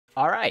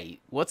Alright,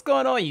 what's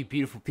going on, you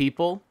beautiful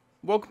people?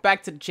 Welcome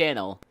back to the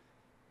channel.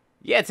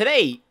 Yeah,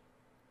 today,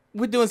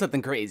 we're doing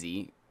something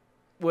crazy.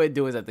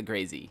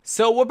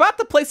 So, we're about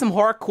to play some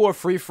hardcore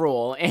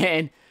free-for-all,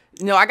 and,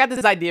 I got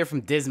this idea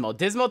from Dismo.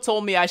 Dismo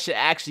told me I should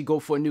actually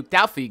go for a nuked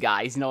out for you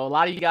guys. A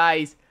lot of you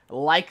guys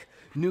like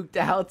nuked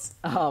outs.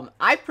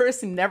 I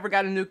personally never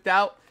got a nuked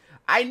out.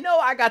 I know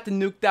I got the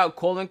nuked out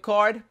calling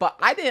card, but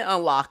I didn't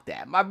unlock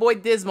that. My boy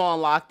Dismo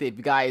unlocked it. If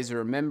you guys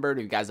remembered,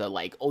 if you guys are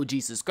like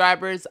OG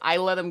subscribers, I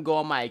let him go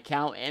on my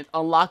account and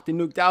unlock the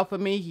nuked out for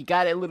me. He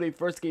got it literally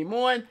first game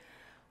on.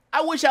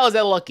 I wish I was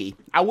that lucky.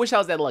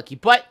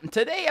 But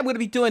today I'm going to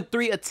be doing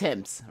 3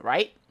 attempts,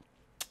 right?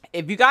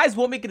 If you guys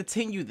want me to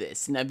continue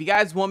this, if you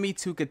guys want me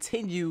to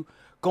continue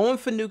going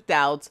for nuked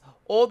outs,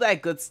 all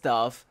that good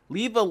stuff,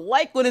 leave a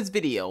like on this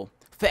video.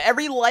 For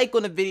every like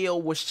on the video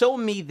will show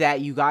me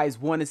that you guys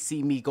want to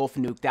see me go for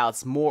nuked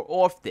outs more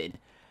often.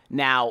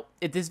 Now,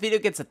 if this video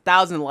gets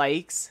 1,000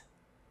 likes,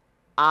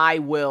 I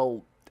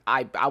will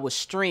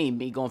stream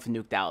me going for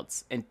nuked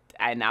outs, and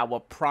I will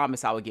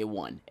promise I will get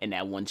one in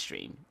that one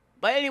stream.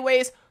 But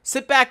anyways,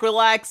 sit back,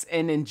 relax,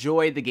 and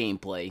enjoy the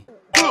gameplay.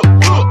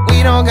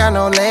 We don't got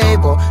no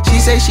label. She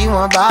say she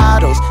want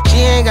bottles. She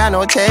ain't got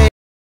no tape.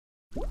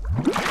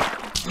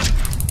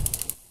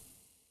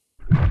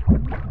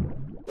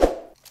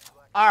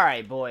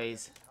 Alright,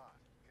 boys.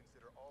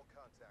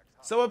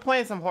 So we're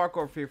playing some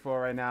hardcore free-for-all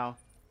right now.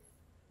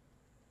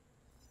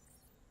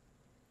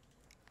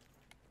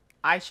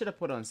 I should have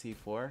put on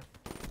C4.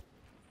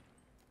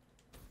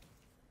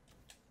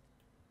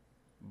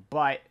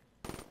 But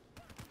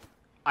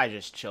I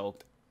just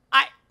choked.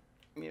 I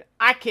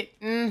can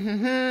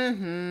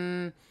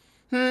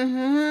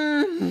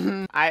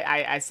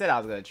I said I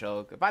was gonna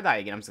choke. If I die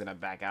again, I'm just gonna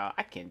back out.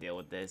 I can't deal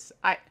with this.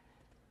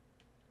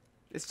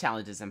 This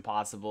challenge is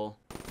impossible.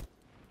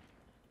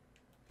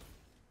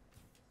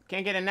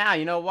 Can't get it now.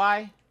 You know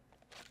why?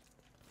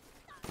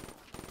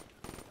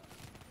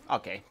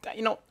 Okay.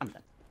 I'm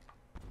done.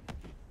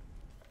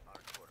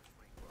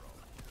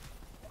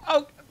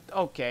 Oh,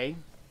 okay.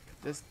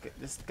 This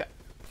guy.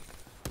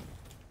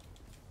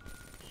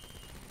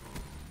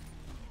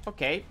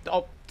 Okay.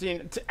 Oh,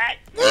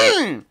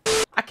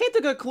 I came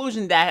to the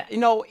conclusion that,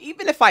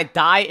 even if I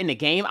die in the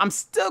game, I'm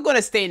still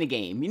gonna stay in the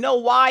game. You know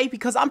why?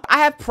 Because I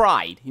have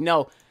pride.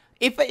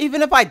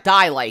 Even if I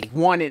die like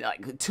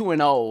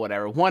 2-0 or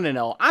whatever,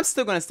 1-0, I'm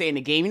still gonna stay in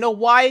the game. You know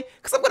why?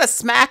 Because I'm gonna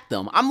smack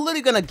them. I'm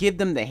literally gonna give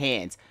them the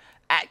hands.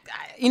 I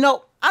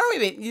don't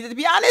even, to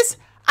be honest,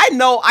 I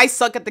know I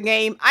suck at the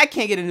game. I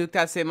can't get a nuked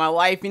out in my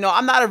life.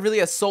 I'm not really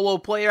a solo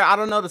player. I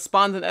don't know the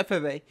spawns in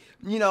FFA.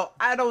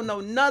 I don't know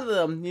none of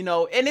them.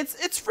 And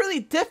it's really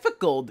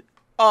difficult.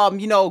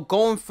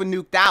 Going for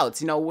nuked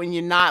outs, when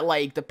you're not,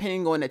 like,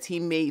 depending on a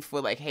teammate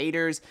for, like,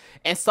 haters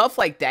and stuff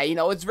like that,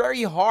 it's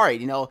very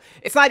hard,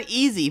 it's not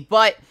easy,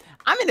 but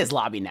I'm in this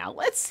lobby now.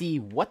 Let's see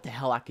what the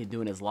hell I can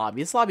do in this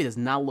lobby. This lobby does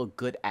not look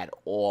good at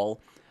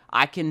all.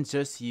 I can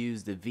just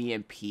use the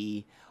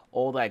VMP,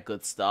 all that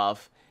good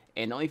stuff,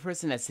 and the only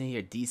person that's in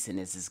here decent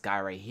is this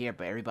guy right here,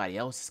 but everybody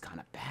else is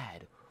kind of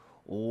bad.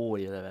 Oh,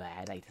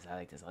 I like this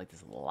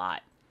a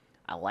lot.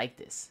 I like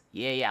this.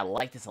 Yeah, I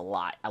like this a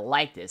lot. I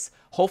like this.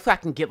 Hopefully I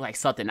can get like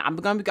something. I'm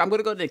gonna go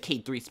to the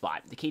K3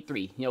 spot. The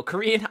K3.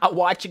 Korean, I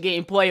watch a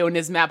gameplay on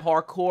this map,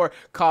 hardcore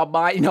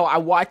Carbine. I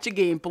watch a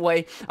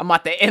gameplay. I'm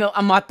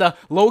about to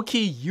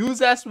low-key use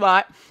that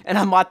spot, and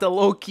I'm about to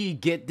low-key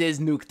get this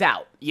nuked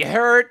out. You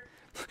heard?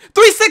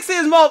 360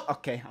 is more.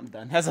 Okay, I'm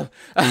done.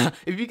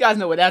 If you guys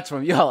know where that's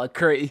from, y'all are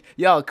crazy.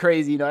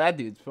 That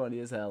dude's funny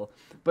as hell.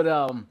 But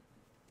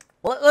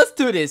let's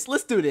do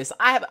this.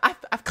 I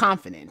have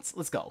confidence.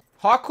 Let's go.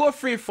 Hardcore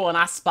free-for-all, and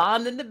I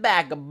spawned in the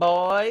back,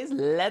 boys.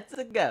 Let's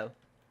go.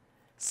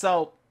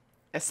 So,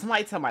 if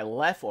somebody to my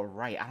left or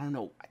right, I don't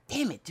know.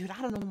 Damn it, dude.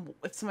 I don't know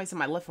if somebody's to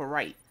my left or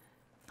right.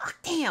 Fuck,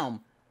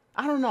 damn.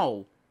 I don't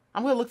know.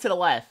 I'm gonna look to the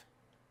left.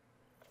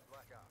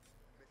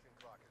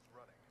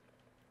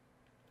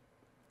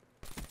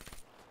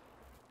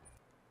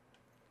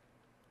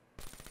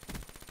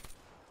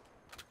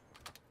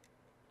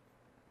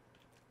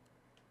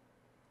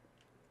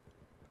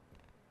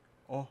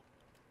 Oh.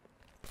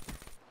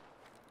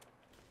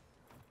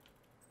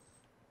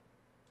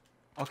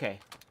 Okay.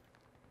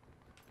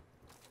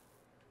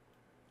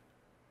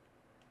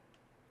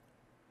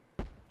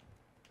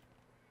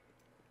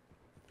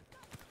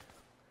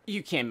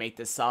 You can't make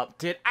this up,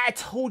 dude. I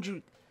told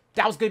you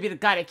that was gonna be the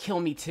guy that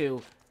killed me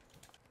too.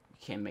 You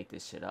can't make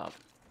this shit up.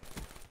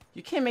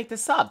 You can't make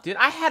this up, dude.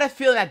 I had a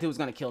feeling that dude was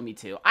gonna kill me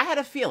too. I had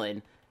a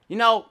feeling.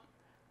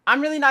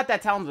 I'm really not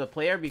that talented of a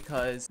player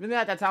because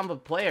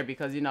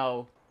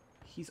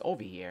he's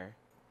over here.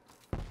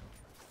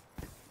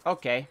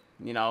 Okay,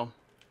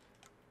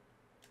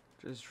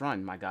 just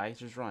run, my guy.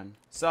 Just run.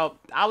 So,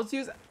 I was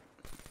using...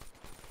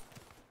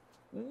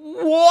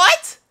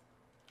 What?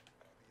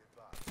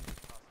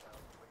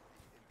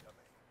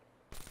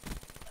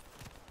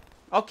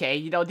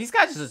 Okay, these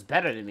guys are just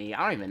better than me.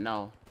 I don't even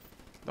know.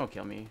 Don't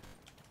kill me.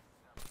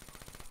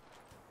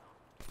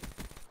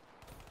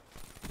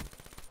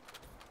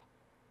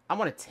 I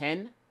want a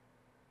 10.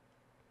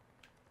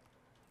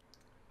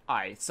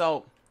 Alright,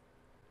 so...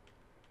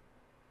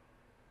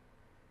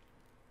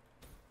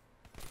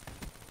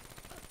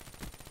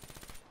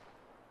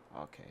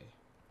 Okay.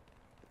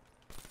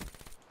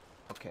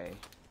 Okay.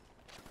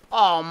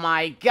 Oh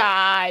my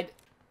god!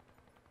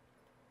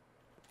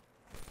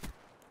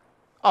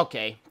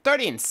 Okay,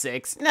 30 and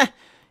 6. Nah,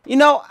 you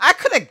know, I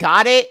could have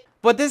got it,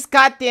 but this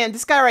guy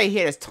right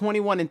here is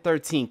 21 and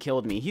 13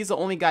 killed me. He's the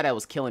only guy that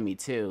was killing me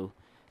too.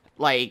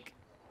 Like,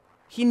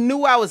 he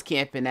knew I was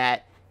camping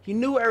at. He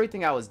knew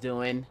everything I was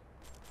doing.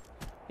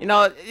 You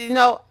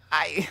know,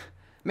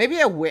 maybe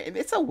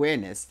it's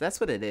awareness. That's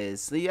what it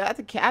is. So you have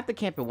to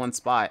camp in one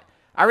spot.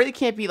 I really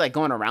can't be like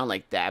going around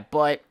like that,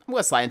 but I'm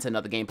gonna slide into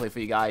another gameplay for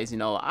you guys. You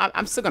know,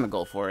 I'm still gonna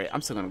go for it.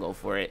 I'm still gonna go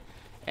for it.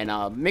 And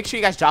make sure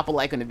you guys drop a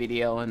like on the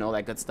video and all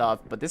that good stuff.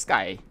 But this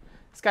guy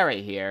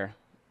right here,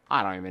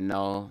 I don't even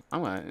know.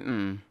 I'm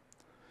gonna.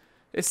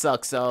 It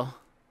sucks though.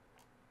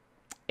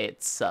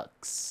 It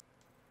sucks.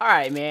 All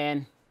right,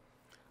 man.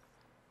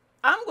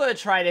 I'm gonna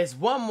try this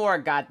one more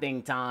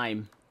goddamn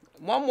time.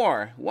 One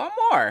more.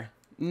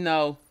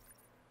 No,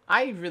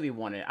 I really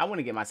want it. I want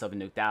to get myself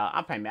nuked out.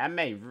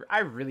 I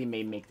really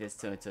may make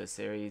this into a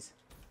series.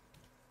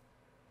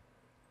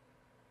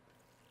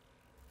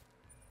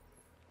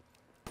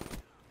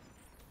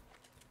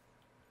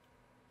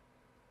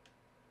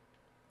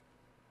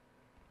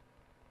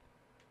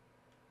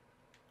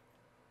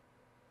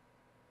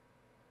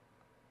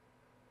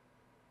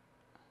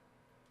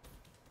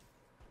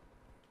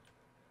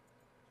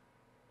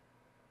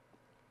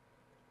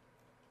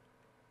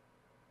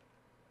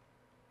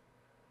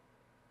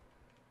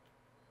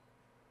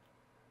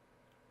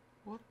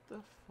 What the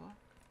fuck?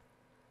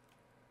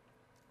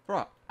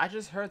 Bro, I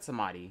just heard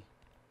somebody.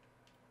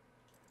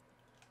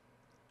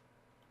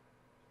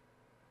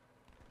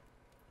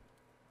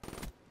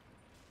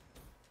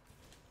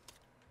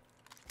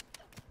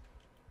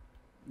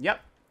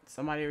 Yep,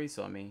 somebody already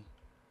saw me.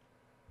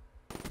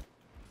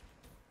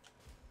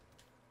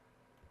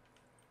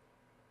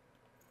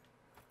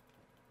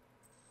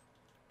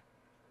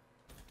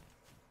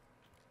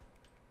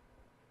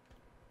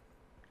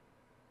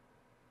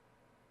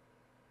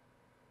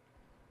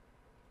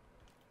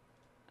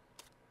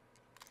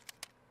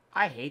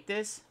 I hate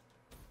this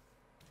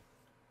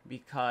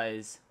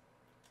because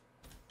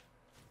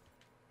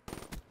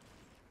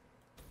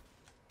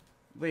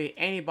wait,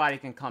 anybody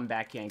can come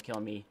back here and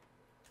kill me.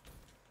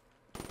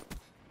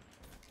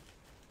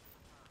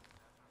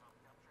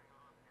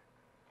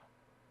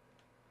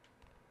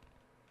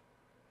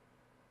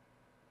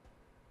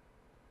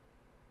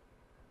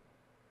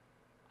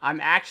 I'm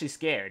actually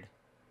scared.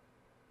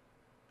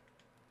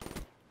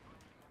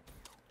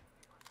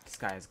 This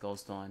guy has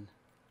ghost on.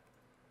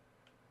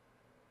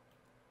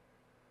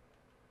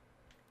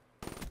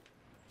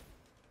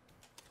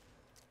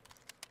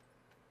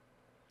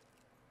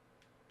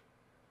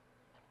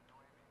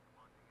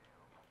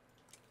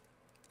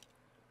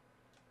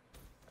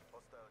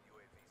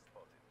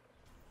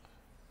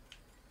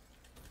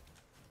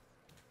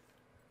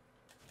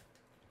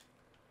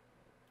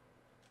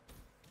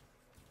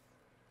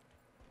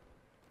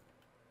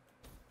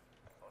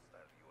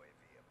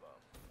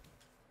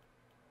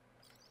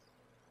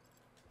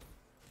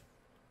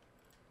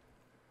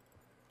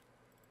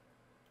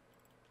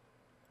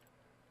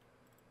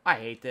 I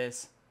hate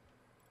this.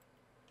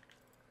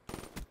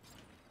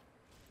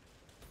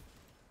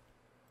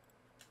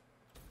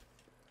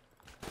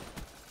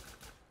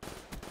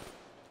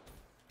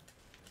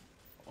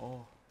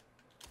 Oh.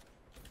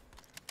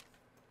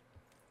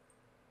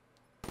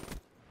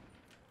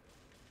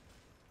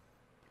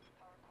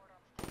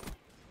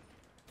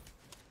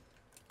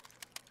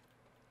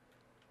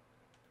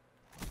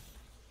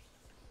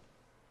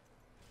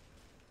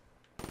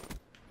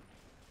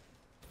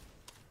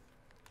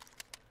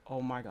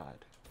 Oh my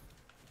god.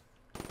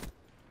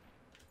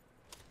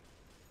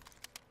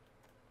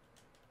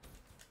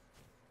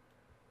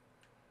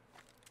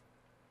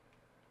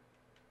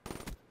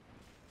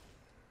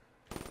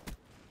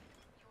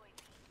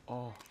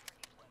 Oh.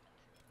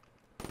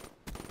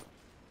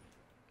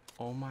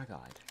 Oh my god.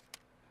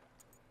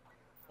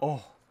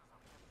 Oh.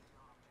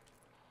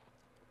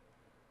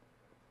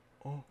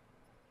 Oh.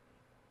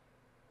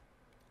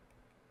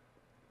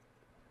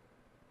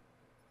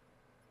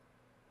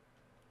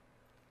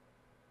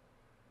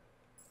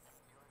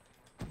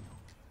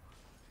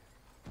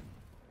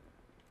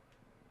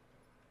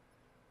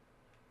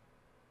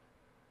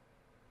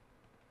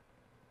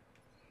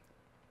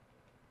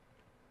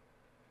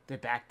 They're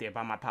back there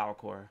by my power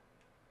core.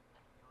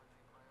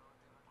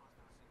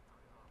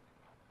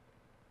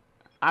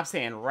 I'm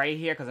saying right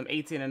here because I'm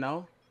 18 and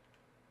 0.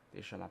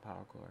 They show my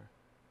power core.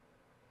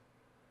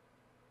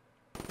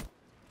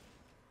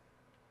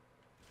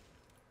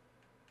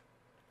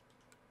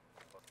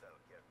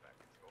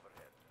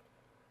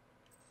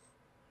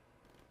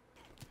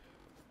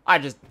 I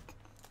just...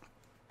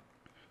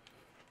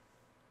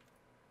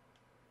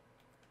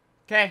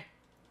 Okay.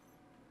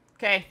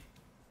 Okay.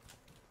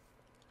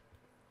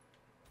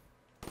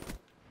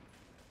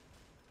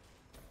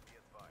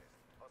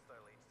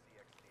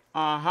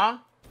 Uh-huh.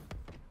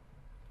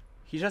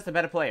 He's just a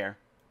better player.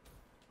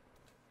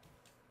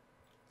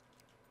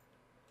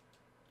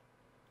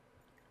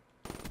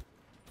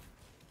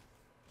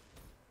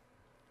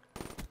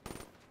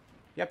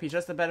 Yep, he's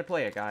just a better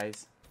player,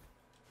 guys.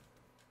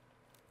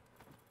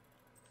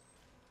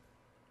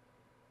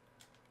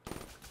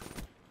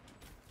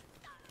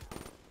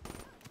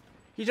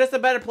 He's just a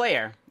better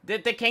player. The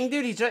King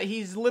dude,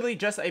 he's literally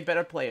just a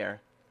better player.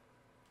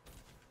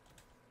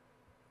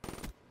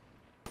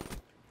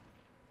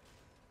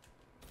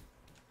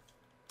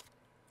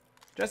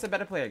 Just a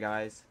better player,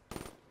 guys.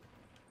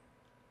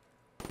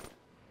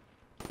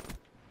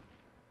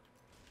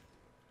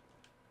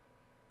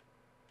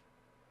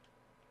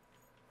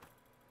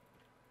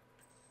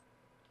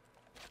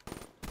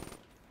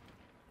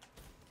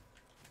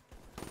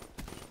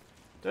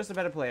 Just a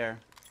better player.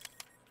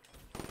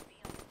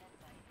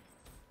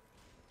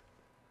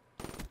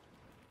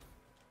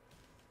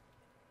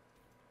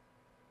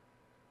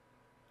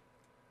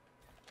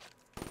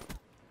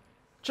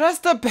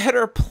 Just a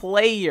better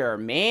player,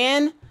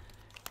 man.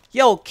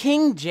 Yo,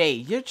 King J,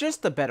 you're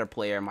just a better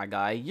player, my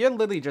guy. You're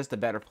literally just a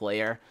better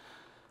player.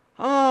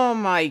 Oh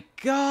my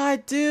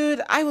god,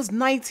 dude. I was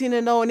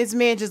 19-0 and this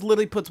man just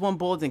literally puts one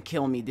bullet and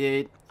kill me,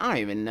 dude. I don't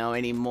even know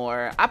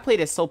anymore. I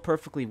played it so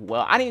perfectly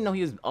well. I didn't even know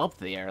he was up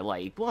there.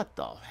 Like, what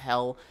the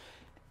hell?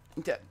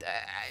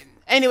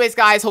 Anyways,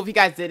 guys, hope you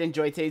guys did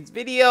enjoy today's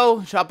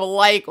video. Drop a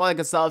like, all that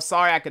good stuff.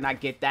 Sorry I could not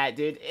get that,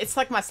 dude. It's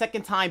like my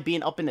second time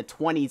being up in the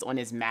 20s on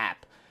this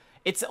map.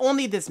 It's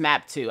only this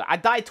map, too. I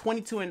died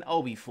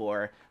 22-0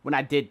 before when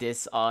I did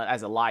this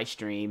as a live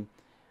stream.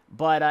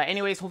 But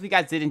anyways, hope you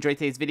guys did enjoy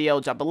today's video.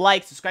 Drop a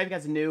like, subscribe if you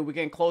guys are new. We're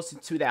getting closer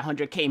to that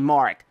 100K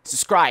mark.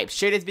 Subscribe,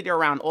 share this video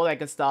around, all that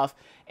good stuff.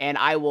 And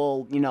I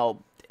will, you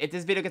know, if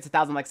this video gets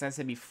 1,000 likes, as I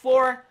said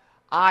before,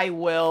 I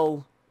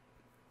will,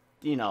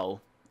 you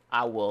know,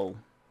 I will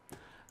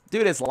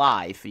do this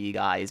live for you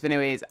guys. But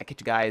anyways, I'll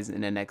catch you guys in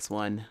the next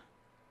one.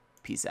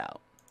 Peace out.